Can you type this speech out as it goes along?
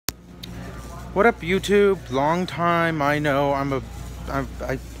What up, YouTube? Long time. I know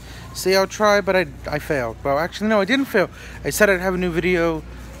I say I'll try, but I failed. Well, actually, no, I didn't fail. I said I'd have a new video.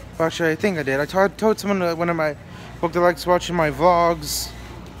 Well, actually, I think I did. I told someone that one of my book that likes watching my vlogs,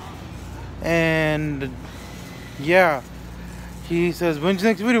 and yeah, he says, "When's the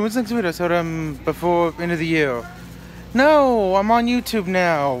next video? When's the next video?" I told him before end of the year. No, I'm on YouTube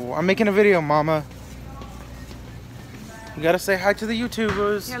now. I'm making a video, Mama. You gotta say hi to the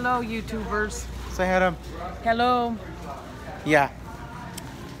YouTubers. Hello, YouTubers. Say hi to them. Hello. Yeah.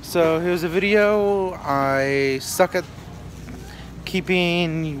 So here's a video. I suck at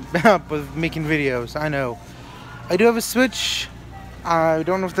keeping up with making videos. I know. I do have a Switch. I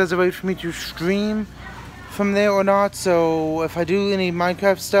don't know if there's a way for me to stream from there or not. So if I do any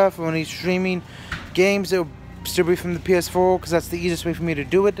Minecraft stuff or any streaming games, it'll still be from the PS4 because that's the easiest way for me to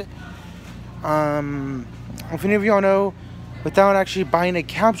do it. If any of y'all know, without actually buying a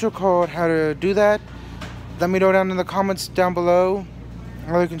capture card, how to do that, let me know down in the comments down below.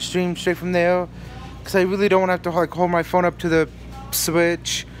 Or you can stream straight from there, because I really don't want to have to like hold my phone up to the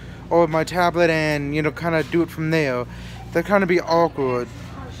Switch or my tablet and, you know, kind of do it from there. That kind of be awkward.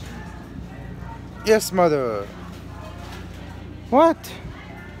 Yes, Mother. What?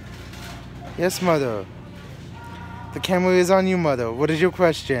 Yes, Mother. The camera is on you, Mother. What is your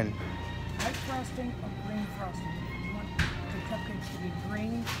question? White frosting or green frosting? You want the cupcakes to be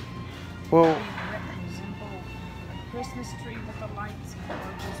green? Well, Resemble a Christmas tree with the lights, or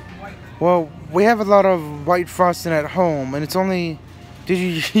just white? Well, we have a lot of white frosting at home, and it's only... Did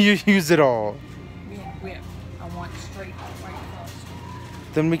you use it all? Yeah, I want straight white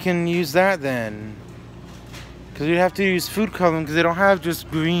frosting. Then we can use that then. Because we'd have to use food coloring because they don't have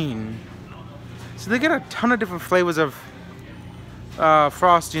just green. So they get a ton of different flavors of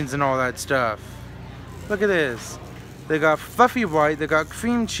frostings and all that stuff. Look at this. They got fluffy white, they got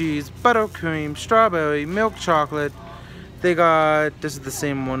cream cheese, buttercream, strawberry, milk chocolate. They got, this is the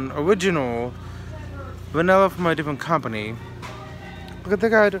same one, original vanilla from a different company. Look at, they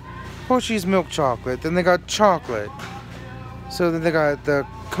got Hershey's milk chocolate, then they got chocolate. So then they got the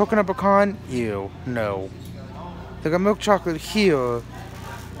coconut pecan, ew, no. They got milk chocolate here.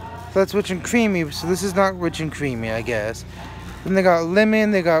 That's rich and creamy, so this is not rich and creamy, I guess. Then they got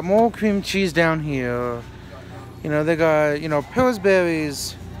lemon, they got more cream cheese down here. You know, they got, you know,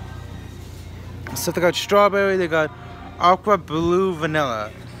 Pillsbury's. So they got strawberry, they got aqua blue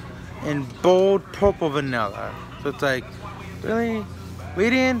vanilla, and bold purple vanilla. So it's like, really?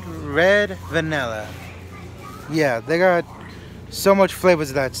 Radiant red vanilla. Yeah, they got so much flavors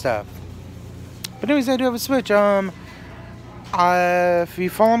of that stuff. But anyways, I do have a Switch. If you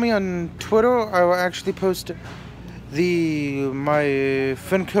follow me on Twitter, I will actually post my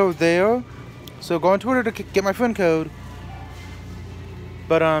friend code there. So go on Twitter to get my friend code.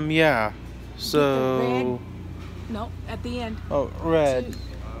 But yeah. So no, at the end. Oh, red.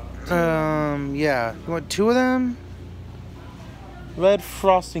 Two. Yeah. You want two of them? Red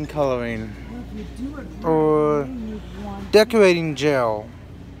frosting coloring. Or decorating gel.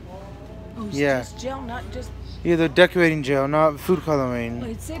 Oh, yeah. Just gel, not just. Yeah, the decorating gel, not food coloring.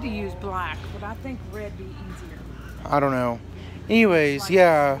 Well, it said to use black, but I think red be easier. I don't know. Anyways,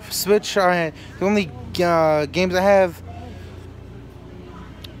 yeah, Switch. The only games I have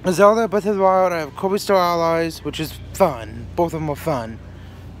is Zelda, Breath of the Wild. I have Kirby Star Allies, which is fun. Both of them are fun.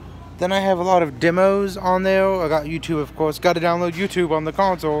 Then I have a lot of demos on there. I got YouTube, of course. Got to download YouTube on the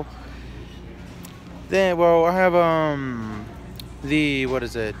console. Then, well, I have what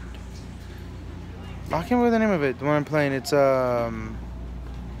is it? I can't remember the name of it. The one I'm playing. It's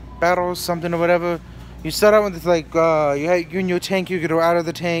Battles something or whatever. You start out with like you in your tank. You go out of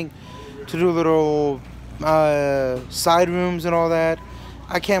the tank to do little side rooms and all that.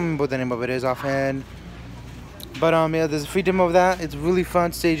 I can't remember what the name of it is offhand. But yeah, there's a free demo of that. It's really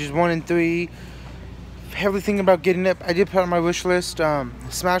fun. Stages 1 and 3. Heavily thinking about getting it. I did put it on my wish list.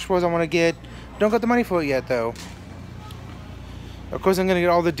 Smash Bros. I want to get. Don't got the money for it yet though. Of course, I'm gonna get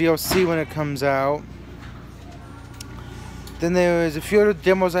all the DLC when it comes out. Then there's a few other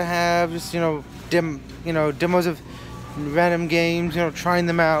demos I have. Just demos of random games. You know, trying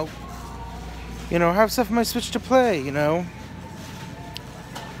them out. You know, have stuff on my Switch to play. You know.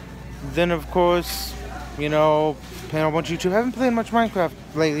 Then of course, you know, playing a bunch of YouTube. I haven't played much Minecraft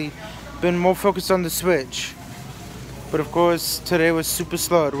lately. Been more focused on the Switch. But of course, today was super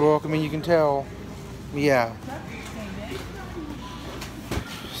slow at work. I mean, you can tell. Yeah.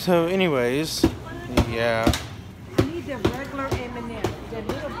 So, anyways, yeah.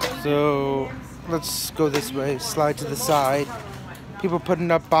 So, let's go this way. Slide to the side. People putting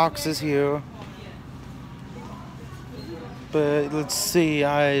up boxes here. But let's see,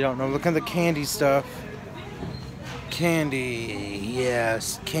 I don't know. Look at the candy stuff. Candy,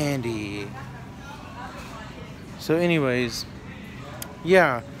 yes, candy. So anyways,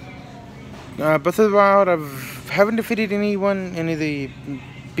 yeah. Breath of the Wild, haven't defeated any of the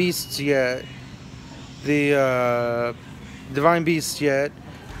beasts yet. The divine beasts yet.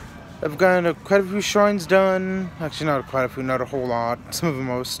 I've gotten quite a few shrines done. Actually, not quite a few, not a whole lot. Some of them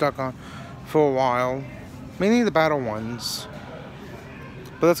I was stuck on for a while. Mainly the battle ones.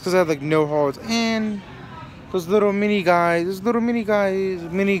 But that's because I have like no hearts. And those little mini guys, mini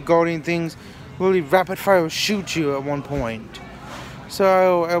guardian things, literally rapid fire shoot you at one point.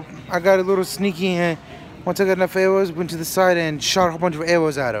 So I got a little sneaky, and once I got enough arrows, went to the side and shot a whole bunch of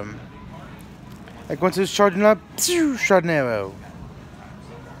arrows at him. Like once it was charging up, shot an arrow.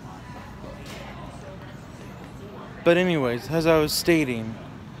 But anyways, as I was stating,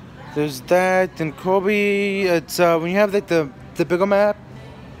 there's that. Then Kirby, it's when you have like the bigger map,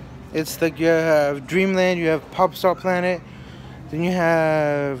 it's like you have Dreamland, you have Popstar Planet, then you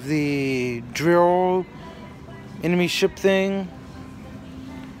have the drill enemy ship thing.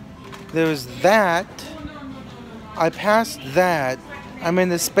 There's that. I passed that. I'm in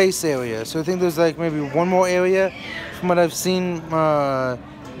the space area, so I think there's like maybe one more area from what I've seen via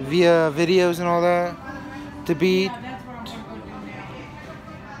videos and all that to beat.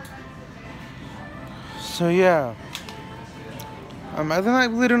 So yeah. I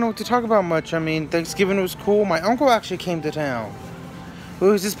really don't know what to talk about much. I mean, Thanksgiving was cool. My uncle actually came to town. He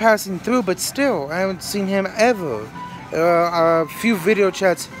was just passing through, but still, I haven't seen him ever. A few video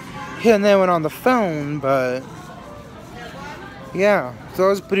chats here and there went on the phone, but yeah, so that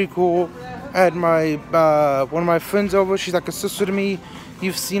was pretty cool. I had my one of my friends over. She's like a sister to me.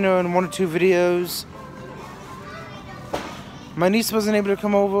 You've seen her in 1 or 2 videos. My niece wasn't able to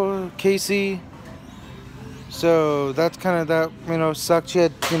come over, Casey. So that's kind of that, you know, sucked. She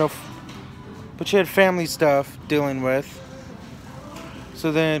had, you know, but she had family stuff dealing with.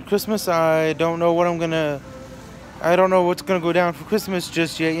 So then Christmas, I don't know what's gonna go down for Christmas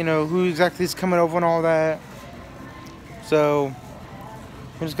just yet. You know, who exactly is coming over and all that. So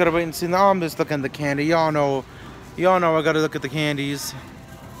we just gotta wait and see. Now I'm just looking at the candy. Y'all know I gotta look at the candies.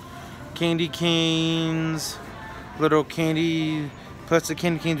 Candy canes, little candy, plastic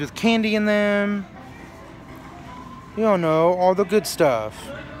candy canes with candy in them. Y'all know all the good stuff.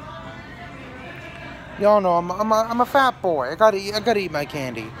 Y'all know I'm a fat boy. I gotta eat my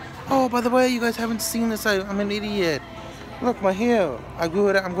candy. Oh, by the way, you guys haven't seen this. I'm an idiot. Look, my hair. I'm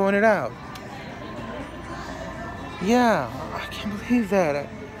growing it out. Yeah, I can't believe that.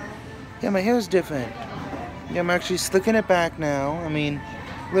 Yeah, my hair's different. Yeah, I'm actually slicking it back now. I mean,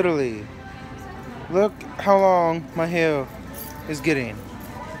 literally. Look how long my hair is getting.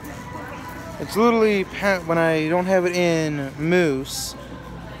 It's literally, when I don't have it in mousse,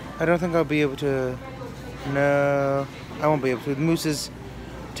 I don't think I'll be able to. No, I won't be able to. The mousse is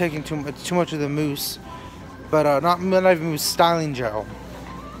taking too much of the mousse, but not even mousse, styling gel.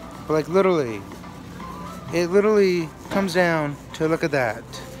 But like literally, it literally comes down to, look at that.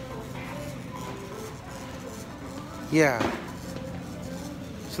 Yeah.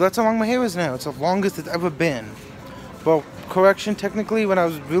 So that's how long my hair is now. It's the longest it's ever been. Well, correction, technically, when I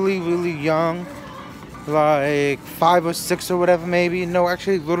was really, really young, like 5 or 6 or whatever, maybe. No,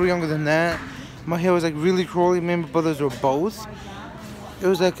 actually, a little younger than that. My hair was like really curly. Me and my brothers were both. It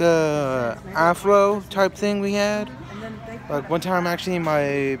was like a afro type thing we had. Like one time, actually,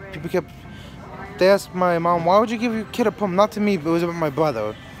 they asked my mom, "Why would you give your kid a perm?" Not to me, but it was about my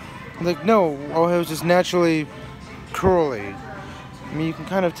brother. I'm like, no, our hair was just naturally curly. I mean, you can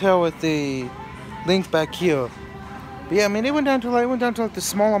kind of tell with the length back here. But yeah, I mean, it went down to like the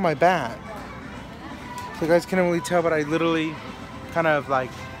small of my back. So you guys can't really tell, but I literally kind of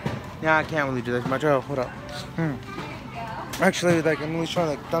like, yeah, I can't really do that much. Oh, hold up. Actually, like, I'm really trying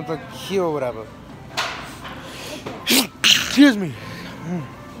to, like, down to like here or whatever. Excuse me.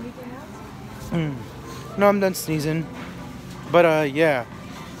 No, I'm done sneezing. But, yeah.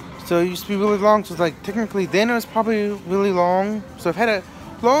 So it used to be really long, so it's like, technically, then it was probably really long. So I've had it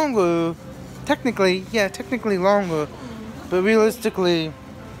longer. Technically longer. But realistically,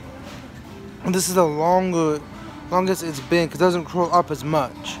 this is the longest it's been, because it doesn't curl up as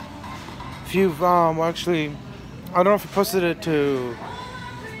much. If you've, actually, I don't know if I posted it to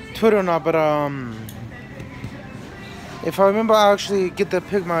Twitter or not, but, if I remember, I actually get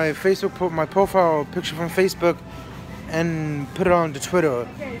my profile picture from Facebook and put it onto Twitter.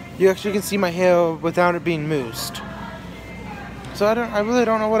 You actually can see my hair without it being moussed. So I really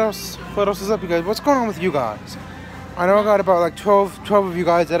don't know what else is up, you guys. What's going on with you guys? I know I got about like 12 of you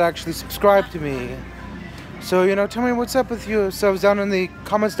guys that actually subscribe to me. So, you know, tell me what's up with yourselves down in the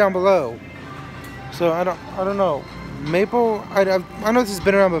comments down below. So, I don't know. Maple, I know this has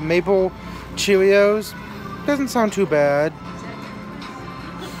been around, but maple Cheerios doesn't sound too bad.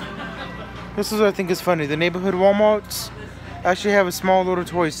 This is what I think is funny. The neighborhood Walmarts actually have a small little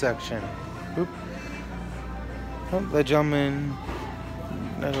toy section. Oop. Oh, that gentleman.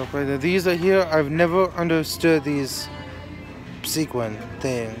 These are here. I've never understood these sequin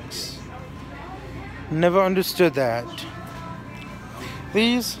things. Never understood that.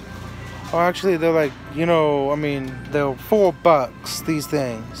 These are actually, they're like, you know, I mean, they're $4, these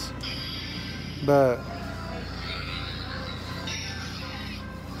things. But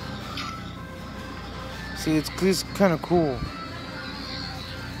see, it's kind of cool.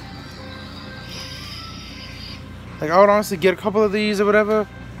 Like, I would honestly get a couple of these or whatever,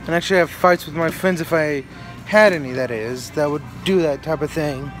 and actually have fights with my friends if I had any, that is, that would do that type of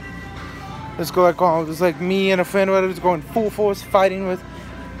thing. Let's go like, oh, it's like me and a friend or whatever, going full force fighting with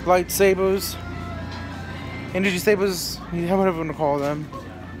lightsabers, energy sabers, whatever you want to call them.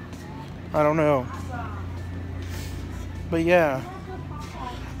 I don't know. But yeah.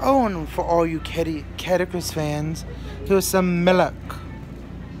 Oh, and for all you Catechus fans, here's some milk.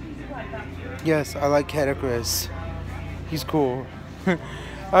 Yes, I like Catechus. He's cool.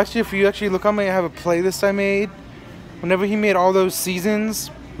 Actually, if you actually look on me, I have a playlist I made. Whenever he made all those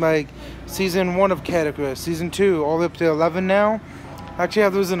seasons, like season 1 of Catechus, season 2, all the way up to 11 now. I actually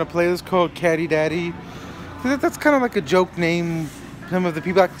have those in a playlist called Catty Daddy. That's kind of like a joke name some of the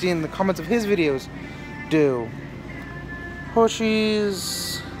people actually in the comments of his videos do.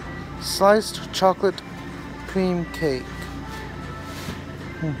 Hershey's sliced chocolate cream cake.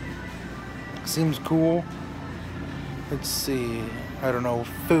 Seems cool. Let's see. I don't know.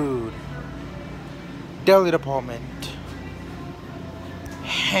 Food. Deli department.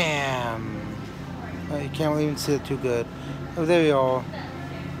 Ham. Oh, you can't even see it too good. Oh, there we are.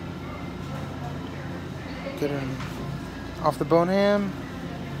 Get an off the bone ham.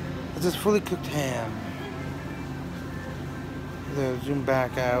 It's just fully cooked ham. There, zoom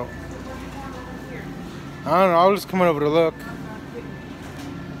back out. I don't know. I'll just come over to look.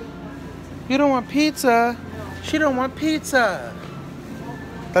 You don't want pizza? She don't want pizza.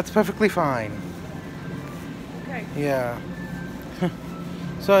 That's perfectly fine. Okay. Yeah.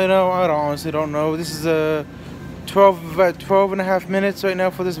 So, you know, I honestly don't know. This is a 12 and a half minutes right now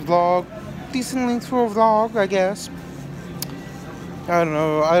for this vlog. Decent length for a vlog, I guess. I don't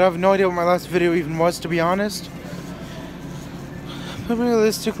know. I have no idea what my last video even was, to be honest. But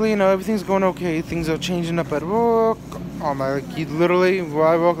realistically, you know, everything's going okay. Things are changing up at work. Oh my, like, literally, where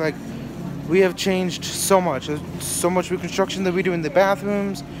I work, like, we have changed so much. There's so much reconstruction that we do in the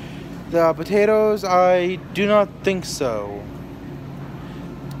bathrooms. The potatoes, I do not think so.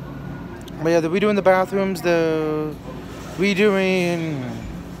 But yeah, the redo in the bathrooms, the redoing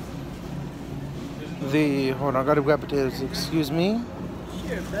the, hold on, I gotta grab potatoes, excuse me.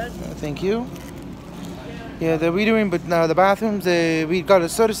 Sure, bud. Thank you. Yeah, they're redoing, but the bathrooms, we got a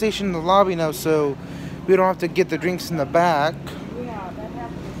soda station in the lobby now, so we don't have to get the drinks in the back. Yeah, that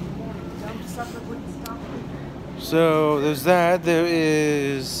happened this morning. Dumb sucker wouldn't stop. So there's that. There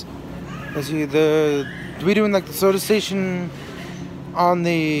is, let's see, the redoing like the soda station on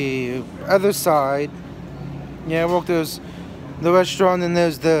the other side. Yeah, well, there's the restaurant and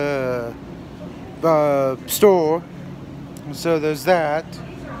there's the store. So there's that.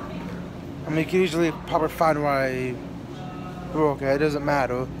 I mean, you can usually probably find where I work at. It doesn't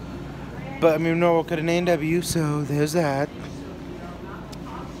matter. But I mean, no work at an A&W, so there's that.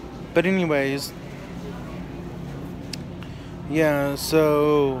 But anyways, yeah.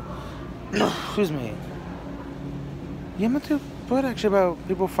 So, excuse me. Yeah, I'm not too worried actually about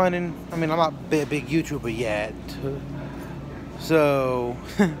people finding. I mean, I'm not a big YouTuber yet, so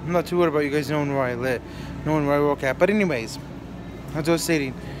I'm not too worried about you guys knowing where I live, knowing where I work at. But anyways, as I was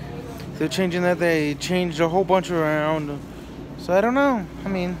stating, they're changing that. They changed a whole bunch around. So I don't know. I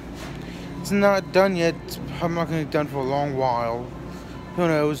mean, it's not done yet. I'm not gonna be done for a long while. Who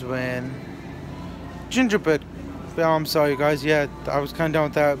knows when? Gingerbread. Well, I'm sorry, guys. Yeah, I was kind of done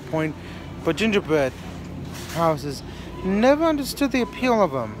with that point. But gingerbread houses, never understood the appeal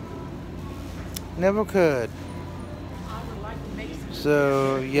of them. Never could. I would like to make some.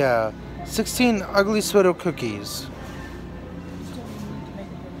 So yeah, 16 ugly sweater cookies. Still need to make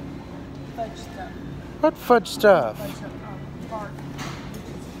the fudge stuff. What fudge stuff? Fudge bark.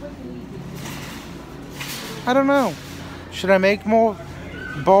 I don't know. Should I make more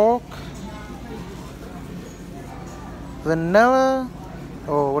bulk? Vanilla?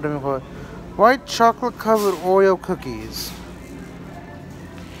 Oh, what do we call it? White chocolate covered Oreo cookies.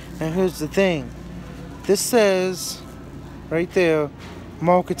 And here's the thing. This says right there,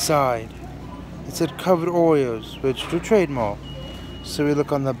 market side. It said covered Oreos, registered trademark. So we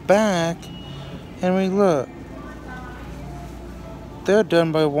look on the back and we look. They're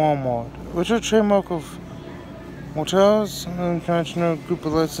done by Walmart, which are trademark of motels and international group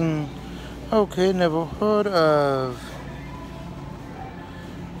of lesson. Okay, never heard of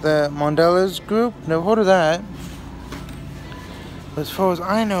the Mandela's group. Never heard of that. As far as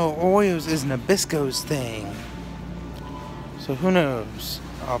I know, Oreos is Nabisco's thing. So who knows?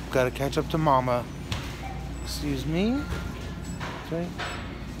 I've got to catch up to Mama. Excuse me. Sorry.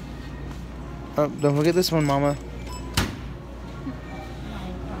 Oh, don't forget this one, Mama.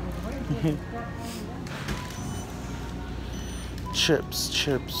 Chips.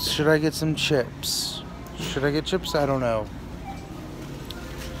 Should I get some chips? Should I get chips? I don't know.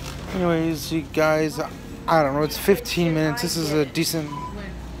 Anyways, you guys, I don't know. It's 15 minutes. This is a decent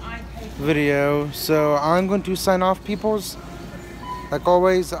video. So I'm going to sign off, peoples. Like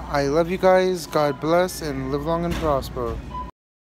always, I love you guys. God bless and live long and prosper.